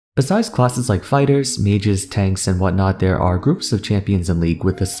Besides classes like fighters, mages, tanks, and whatnot, there are groups of champions in League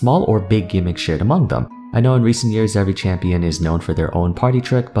with a small or big gimmick shared among them. I know in recent years every champion is known for their own party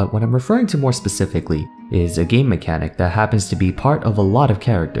trick, but what I'm referring to more specifically is a game mechanic that happens to be part of a lot of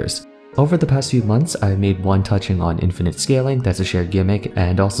characters. Over the past few months, I've made one touching on infinite scaling, that's a shared gimmick,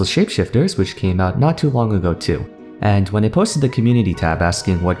 and also shapeshifters, which came out not too long ago too. And when I posted the community tab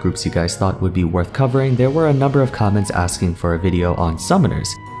asking what groups you guys thought would be worth covering, there were a number of comments asking for a video on summoners.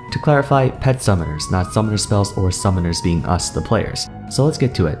 To clarify, pet summoners, not summoner spells or summoners being us, the players. So let's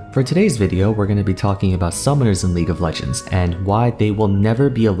get to it. For today's video, we're going to be talking about summoners in League of Legends and why they will never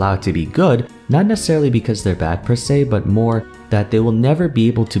be allowed to be good, not necessarily because they're bad per se, but more that they will never be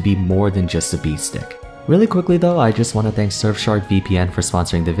able to be more than just a beat stick. Really quickly though, I just want to thank Surfshark VPN for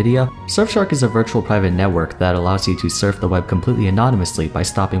sponsoring the video. Surfshark is a virtual private network that allows you to surf the web completely anonymously by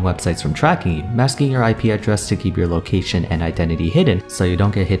stopping websites from tracking you, masking your IP address to keep your location and identity hidden so you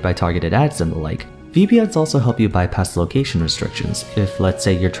don't get hit by targeted ads and the like. VPNs also help you bypass location restrictions. If, let's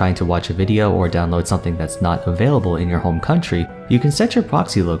say, you're trying to watch a video or download something that's not available in your home country, you can set your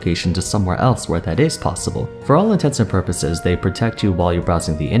proxy location to somewhere else where that is possible. For all intents and purposes, they protect you while you're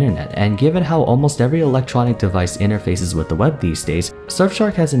browsing the internet, and given how almost every electronic device interfaces with the web these days,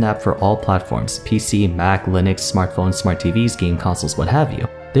 Surfshark has an app for all platforms: PC, Mac, Linux, smartphones, smart TVs, game consoles, what have you.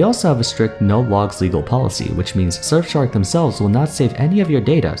 They also have a strict no logs legal policy, which means Surfshark themselves will not save any of your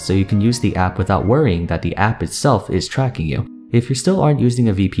data, so you can use the app without worrying that the app itself is tracking you. If you still aren't using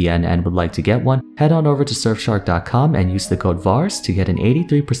a VPN and would like to get one, head on over to surfshark.com and use the code VARS to get an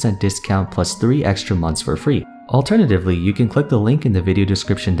 83% discount plus 3 extra months for free. Alternatively, you can click the link in the video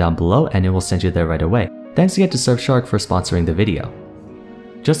description down below and it will send you there right away. Thanks again to Surfshark for sponsoring the video.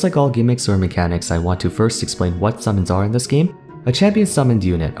 Just like all gimmicks or mechanics, I want to first explain what summons are in this game. A champion summoned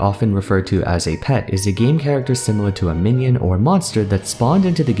unit, often referred to as a pet, is a game character similar to a minion or monster that's spawned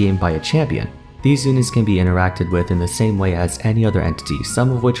into the game by a champion. These units can be interacted with in the same way as any other entity, some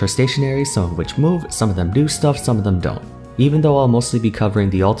of which are stationary, some of which move, some of them do stuff, some of them don't. Even though I'll mostly be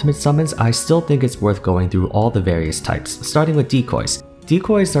covering the ultimate summons, I still think it's worth going through all the various types, starting with decoys.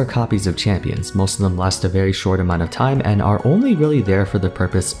 Decoys are copies of champions. Most of them last a very short amount of time and are only really there for the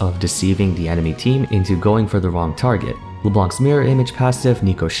purpose of deceiving the enemy team into going for the wrong target. LeBlanc's Mirror Image passive,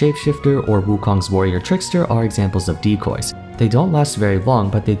 Nico's Shapeshifter, or Wukong's Warrior Trickster are examples of decoys. They don't last very long,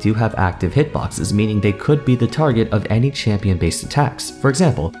 but they do have active hitboxes, meaning they could be the target of any champion-based attacks. For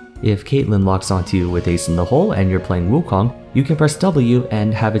example, if Caitlyn locks onto you with Ace in the Hole and you're playing Wukong, you can press W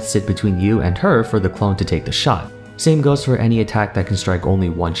and have it sit between you and her for the clone to take the shot. Same goes for any attack that can strike only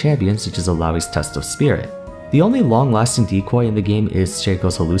one champion, such as Alawi's Test of Spirit. The only long-lasting decoy in the game is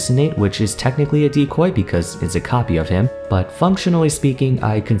Shaco's Hallucinate, which is technically a decoy because it's a copy of him, but functionally speaking,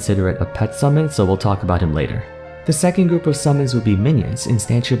 I consider it a pet summon, so we'll talk about him later. The second group of summons would be minions,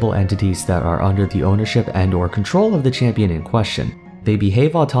 instantiable entities that are under the ownership and/or control of the champion in question. They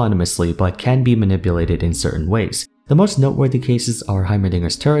behave autonomously but can be manipulated in certain ways. The most noteworthy cases are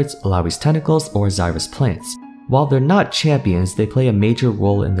Heimerdinger's turrets, Alawi's tentacles, or Zyra's plants. While they're not champions, they play a major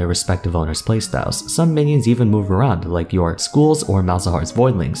role in their respective owners' playstyles. Some minions even move around, like your Schools or Malzahar's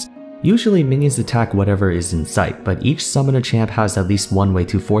Voidlings. Usually minions attack whatever is in sight, but each summoner champ has at least one way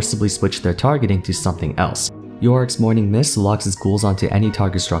to forcibly switch their targeting to something else. Yorick's Morning Mist locks his ghouls onto any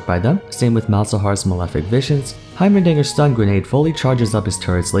target struck by them, same with Malzahar's Malefic Visions. Heimerdinger's Stun Grenade fully charges up his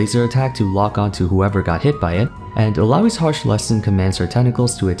turret's laser attack to lock onto whoever got hit by it, and Alawi's Harsh Lesson commands her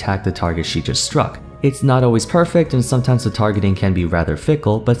tentacles to attack the target she just struck. It's not always perfect and sometimes the targeting can be rather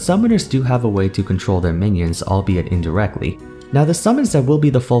fickle, but summoners do have a way to control their minions, albeit indirectly. Now the summons that will be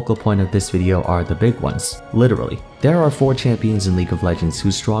the focal point of this video are the big ones, literally. There are 4 champions in League of Legends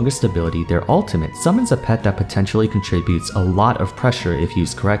whose strongest ability, their ultimate, summons a pet that potentially contributes a lot of pressure if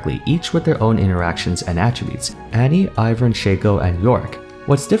used correctly, each with their own interactions and attributes: Annie, Ivern, Shaco, and Yorick.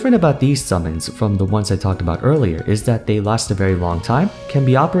 What's different about these summons from the ones I talked about earlier is that they last a very long time, can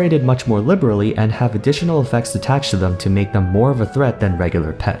be operated much more liberally, and have additional effects attached to them to make them more of a threat than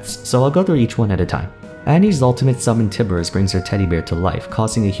regular pets, so I'll go through each one at a time. Annie's ultimate summon Tibbers brings her teddy bear to life,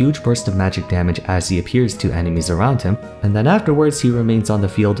 causing a huge burst of magic damage as he appears to enemies around him, and then afterwards he remains on the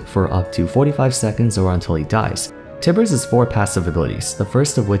field for up to 45 seconds or until he dies. Tibbers has 4 passive abilities, the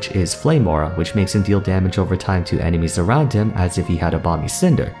first of which is Flame Aura, which makes him deal damage over time to enemies around him as if he had a Balmy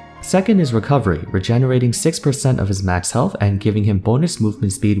Cinder. Second is Recovery, regenerating 6% of his max health and giving him bonus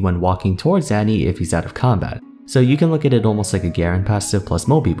movement speed when walking towards Annie if he's out of combat. So you can look at it almost like a Garen passive plus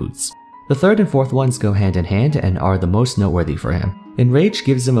Moby Boots. The third and fourth ones go hand in hand and are the most noteworthy for him. Enrage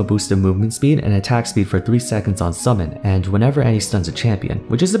gives him a boost of movement speed and attack speed for 3 seconds on summon, and whenever Annie stuns a champion,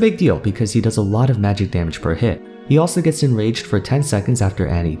 which is a big deal because he does a lot of magic damage per hit. He also gets enraged for 10 seconds after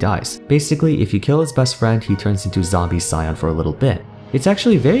Annie dies. Basically, if you kill his best friend, he turns into Zombie Scion for a little bit. It's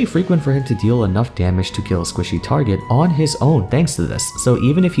actually very frequent for him to deal enough damage to kill a squishy target on his own thanks to this, so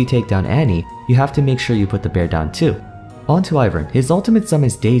even if you take down Annie, you have to make sure you put the bear down too. On to Ivern. His ultimate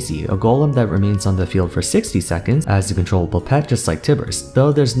summons Daisy, a golem that remains on the field for 60 seconds as a controllable pet just like Tibbers,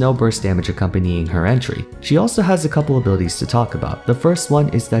 though there's no burst damage accompanying her entry. She also has a couple abilities to talk about. The first one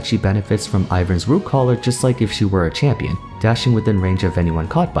is that she benefits from Ivern's root collar just like if she were a champion, dashing within range of anyone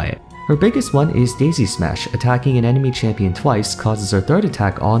caught by it. Her biggest one is Daisy Smash. Attacking an enemy champion twice causes her third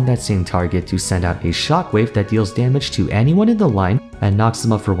attack on that same target to send out a shockwave that deals damage to anyone in the line and knocks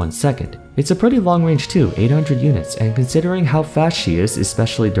them up for 1 second. It's a pretty long range too, 800 units, and considering how fast she is,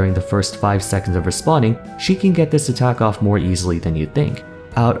 especially during the first 5 seconds of respawning, she can get this attack off more easily than you'd think.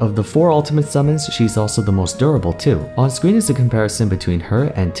 Out of the 4 ultimate summons, she's also the most durable too. On screen is a comparison between her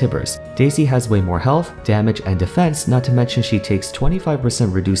and Tibbers. Daisy has way more health, damage, and defense, not to mention she takes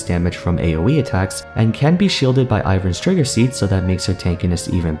 25% reduced damage from AoE attacks and can be shielded by Ivern's trigger seed, so that makes her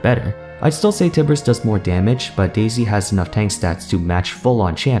tankiness even better. I'd still say Tibbers does more damage, but Daisy has enough tank stats to match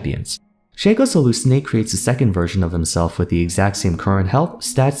full-on champions. Shaco's Hallucinate creates a second version of himself with the exact same current health,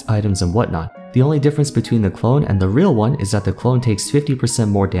 stats, items, and whatnot. The only difference between the clone and the real one is that the clone takes 50%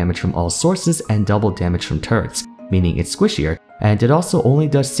 more damage from all sources and double damage from turrets, meaning it's squishier, and it also only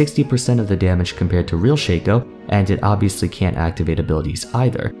does 60% of the damage compared to real Shaco, and it obviously can't activate abilities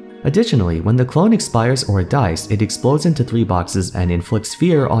either. Additionally, when the clone expires or it dies, it explodes into 3 boxes and inflicts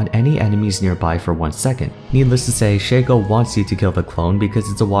fear on any enemies nearby for 1 second. Needless to say, Shaco wants you to kill the clone because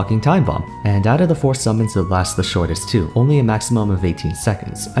it's a walking time bomb, and out of the 4 summons it lasts the shortest too, only a maximum of 18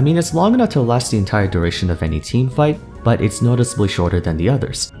 seconds. I mean, it's long enough to last the entire duration of any team fight, but it's noticeably shorter than the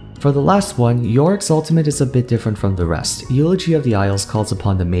others. For the last one, Yorick's ultimate is a bit different from the rest. Eulogy of the Isles calls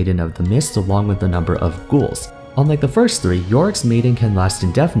upon the Maiden of the Mist along with a number of ghouls. Unlike the first 3, Yorick's Maiden can last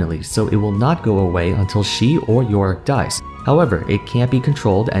indefinitely, so it will not go away until she or Yorick dies. However, it can't be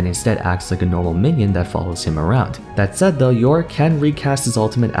controlled and instead acts like a normal minion that follows him around. That said though, Yorick can recast his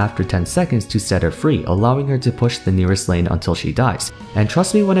ultimate after 10 seconds to set her free, allowing her to push the nearest lane until she dies. And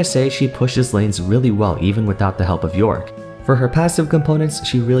trust me when I say she pushes lanes really well even without the help of Yorick. For her passive components,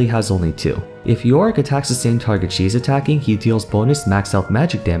 she really has only 2. If Yorick attacks the same target she's attacking, he deals bonus max health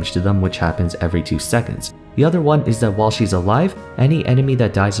magic damage to them, which happens every 2 seconds. The other one is that while she's alive, any enemy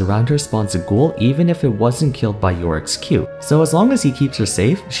that dies around her spawns a ghoul even if it wasn't killed by Yorick's Q. So as long as he keeps her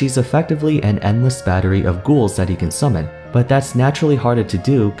safe, she's effectively an endless battery of ghouls that he can summon. But that's naturally harder to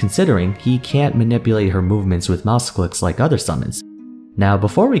do considering he can't manipulate her movements with mouse clicks like other summons. Now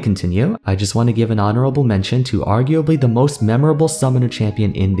before we continue, I just want to give an honorable mention to arguably the most memorable summoner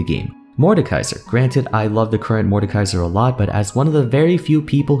champion in the game. Mordekaiser. Granted, I love the current Mordekaiser a lot, but as one of the very few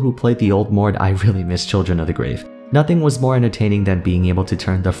people who played the old Mord, I really miss Children of the Grave. Nothing was more entertaining than being able to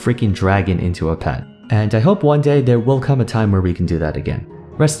turn the freaking dragon into a pet. And I hope one day there will come a time where we can do that again.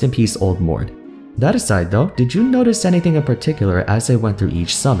 Rest in peace, old Mord. That aside though, did you notice anything in particular as I went through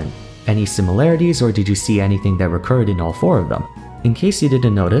each summon? Any similarities, or did you see anything that recurred in all 4 of them? In case you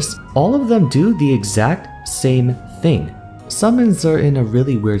didn't notice, all of them do the exact same thing. Summons are in a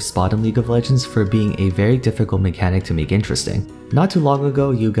really weird spot in League of Legends for being a very difficult mechanic to make interesting. Not too long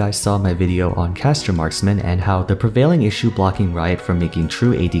ago, you guys saw my video on caster marksman and how the prevailing issue blocking Riot from making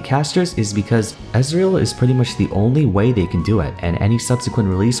true AD casters is because Ezreal is pretty much the only way they can do it, and any subsequent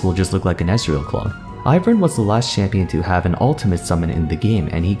release will just look like an Ezreal clone. Ivern was the last champion to have an ultimate summon in the game,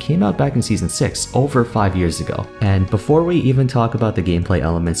 and he came out back in Season 6, over 5 years ago. And before we even talk about the gameplay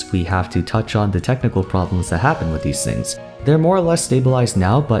elements, we have to touch on the technical problems that happen with these things. They're more or less stabilized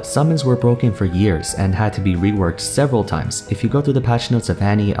now, but summons were broken for years and had to be reworked several times. If you go through the patch notes of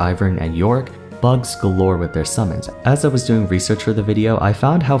Annie, Ivern, and Yorick, bugs galore with their summons. As I was doing research for the video, I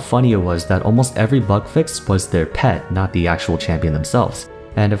found how funny it was that almost every bug fix was their pet, not the actual champion themselves.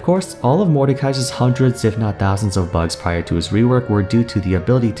 And of course, all of Mordekaiser's hundreds if not thousands of bugs prior to his rework were due to the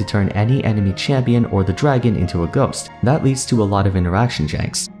ability to turn any enemy champion or the dragon into a ghost. That leads to a lot of interaction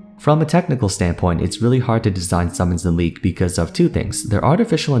janks. From a technical standpoint, it's really hard to design summons in League because of 2 things, their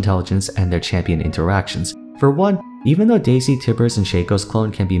artificial intelligence and their champion interactions. For one, even though Daisy, Tibbers, and Shaco's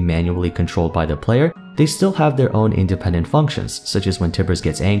clone can be manually controlled by the player, they still have their own independent functions, such as when Tibbers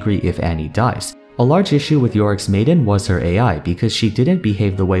gets angry if Annie dies. A large issue with Yorick's Maiden was her AI because she didn't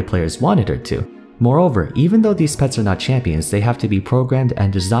behave the way players wanted her to. Moreover, even though these pets are not champions, they have to be programmed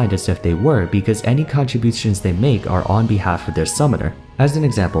and designed as if they were because any contributions they make are on behalf of their summoner. As an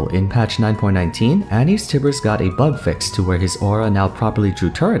example, in patch 9.19, Annie's Tibbers got a bug fix to where his aura now properly drew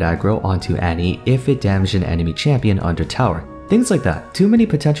turret aggro onto Annie if it damaged an enemy champion under tower. Things like that. Too many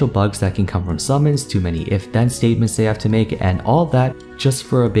potential bugs that can come from summons, too many if-then statements they have to make, and all that just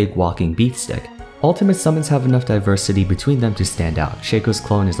for a big walking beatstick. Ultimate summons have enough diversity between them to stand out. Shaco's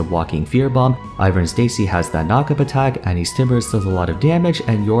clone is a walking fear bomb, Ivern's Daisy has that knockup attack, Annie's Tibbers does a lot of damage,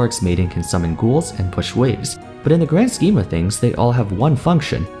 and Yorick's Maiden can summon ghouls and push waves. But in the grand scheme of things, they all have one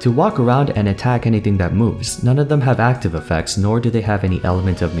function: to walk around and attack anything that moves. None of them have active effects, nor do they have any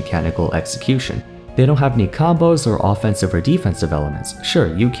element of mechanical execution. They don't have any combos or offensive or defensive elements.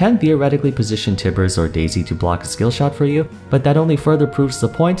 Sure, you can theoretically position Tibbers or Daisy to block a skill shot for you, but that only further proves the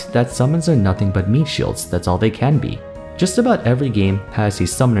point that summons are nothing but meat shields. That's all they can be. Just about every game has a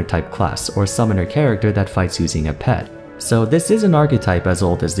summoner type class or summoner character that fights using a pet. So this is an archetype as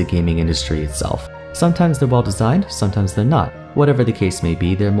old as the gaming industry itself. Sometimes they're well designed, sometimes they're not. Whatever the case may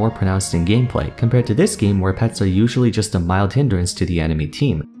be, they're more pronounced in gameplay, compared to this game where pets are usually just a mild hindrance to the enemy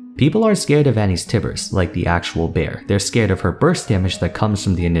team. People are scared of Annie's Tibbers, like the actual bear. They're scared of her burst damage that comes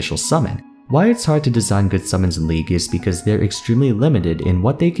from the initial summon. Why it's hard to design good summons in League is because they're extremely limited in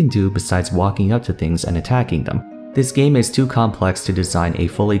what they can do besides walking up to things and attacking them. This game is too complex to design a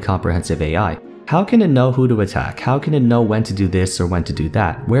fully comprehensive AI. How can it know who to attack? How can it know when to do this or when to do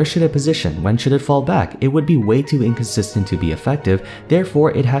that? Where should it position? When should it fall back? It would be way too inconsistent to be effective,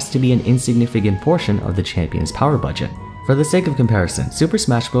 therefore it has to be an insignificant portion of the champion's power budget. For the sake of comparison, Super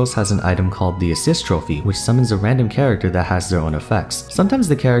Smash Bros. Has an item called the Assist Trophy, which summons a random character that has their own effects. Sometimes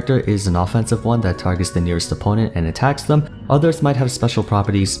the character is an offensive one that targets the nearest opponent and attacks them, others might have special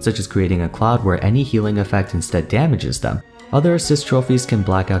properties such as creating a cloud where any healing effect instead damages them. Other assist trophies can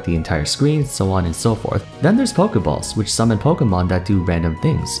black out the entire screen, so on and so forth. Then there's Pokeballs, which summon Pokemon that do random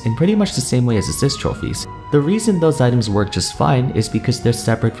things, in pretty much the same way as assist trophies. The reason those items work just fine is because they're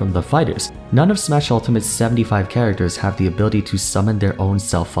separate from the fighters. None of Smash Ultimate's 75 characters have the ability to summon their own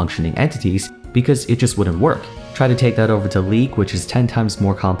self-functioning entities, because it just wouldn't work. Try to take that over to League, which is 10 times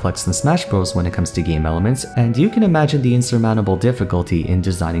more complex than Smash Bros. When it comes to game elements, and you can imagine the insurmountable difficulty in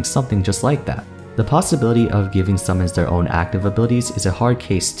designing something just like that. The possibility of giving summons their own active abilities is a hard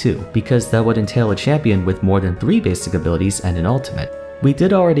case too, because that would entail a champion with more than 3 basic abilities and an ultimate. We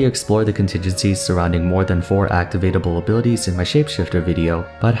did already explore the contingencies surrounding more than 4 activatable abilities in my Shapeshifter video,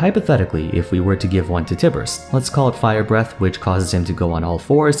 but hypothetically, if we were to give one to Tibbers, let's call it Fire Breath, which causes him to go on all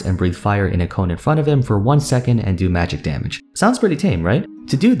fours and breathe fire in a cone in front of him for 1 second and do magic damage. Sounds pretty tame, right?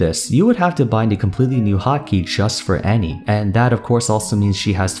 To do this, you would have to bind a completely new hotkey just for Annie, and that of course also means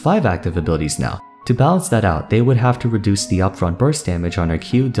she has 5 active abilities now. To balance that out, they would have to reduce the upfront burst damage on her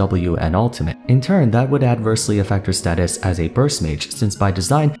Q, W, and ultimate. In turn, that would adversely affect her status as a burst mage, since by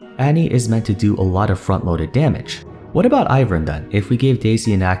design, Annie is meant to do a lot of front-loaded damage. What about Ivern then, if we gave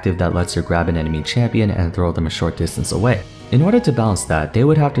Daisy an active that lets her grab an enemy champion and throw them a short distance away? In order to balance that, they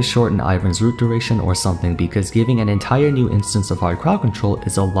would have to shorten Ivern's root duration or something, because giving an entire new instance of hard crowd control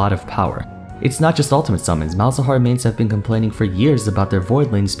is a lot of power. It's not just ultimate summons. Malzahar mains have been complaining for years about their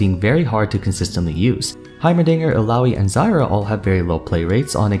voidlings being very hard to consistently use. Heimerdinger, Illaoi, and Zyra all have very low play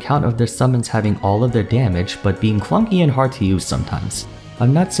rates on account of their summons having all of their damage but being clunky and hard to use sometimes.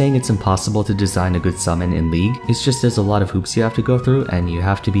 I'm not saying it's impossible to design a good summon in League, it's just there's a lot of hoops you have to go through and you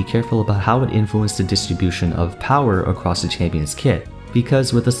have to be careful about how it influences the distribution of power across the champion's kit.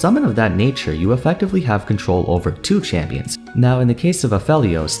 Because with a summon of that nature, you effectively have control over 2 champions. Now in the case of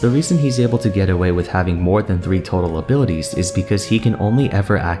Aphelios, the reason he's able to get away with having more than 3 total abilities is because he can only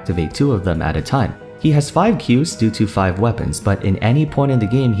ever activate 2 of them at a time. He has 5 Qs due to 5 weapons, but in any point in the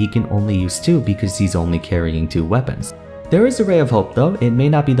game he can only use 2 because he's only carrying 2 weapons. There is a ray of hope though. It may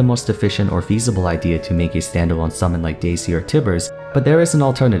not be the most efficient or feasible idea to make a standalone summon like Daisy or Tibbers, but there is an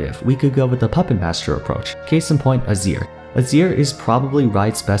alternative. We could go with the Puppet Master approach. Case in point, Azir. Azir is probably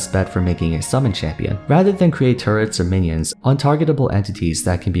Riot's best bet for making a summon champion. Rather than create turrets or minions, untargetable entities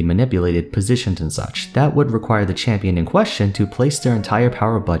that can be manipulated, positioned and such, that would require the champion in question to place their entire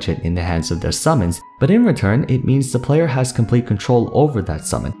power budget in the hands of their summons, but in return it means the player has complete control over that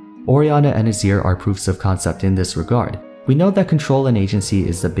summon. Orianna and Azir are proofs of concept in this regard. We know that control and agency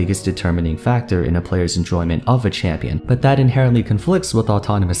is the biggest determining factor in a player's enjoyment of a champion, but that inherently conflicts with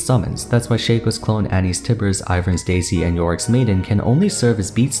autonomous summons. That's why Shaco's clone Annie's Tibbers, Ivern's Daisy, and Yorick's Maiden can only serve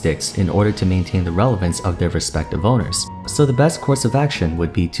as beatsticks in order to maintain the relevance of their respective owners. So the best course of action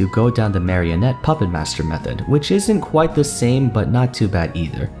would be to go down the Marionette Puppet Master method, which isn't quite the same but not too bad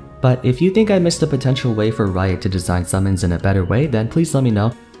either. But if you think I missed a potential way for Riot to design summons in a better way, then please let me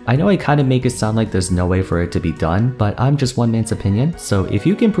know. I know I kinda make it sound like there's no way for it to be done, but I'm just one man's opinion, so if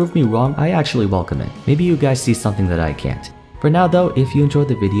you can prove me wrong, I actually welcome it. Maybe you guys see something that I can't. For now though, if you enjoyed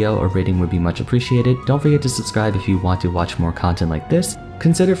the video, a rating would be much appreciated. Don't forget to subscribe if you want to watch more content like this.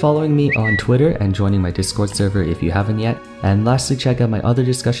 Consider following me on Twitter and joining my Discord server if you haven't yet. And lastly, check out my other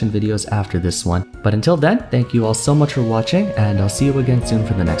discussion videos after this one. But until then, thank you all so much for watching, and I'll see you again soon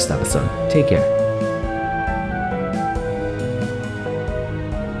for the next episode. Take care.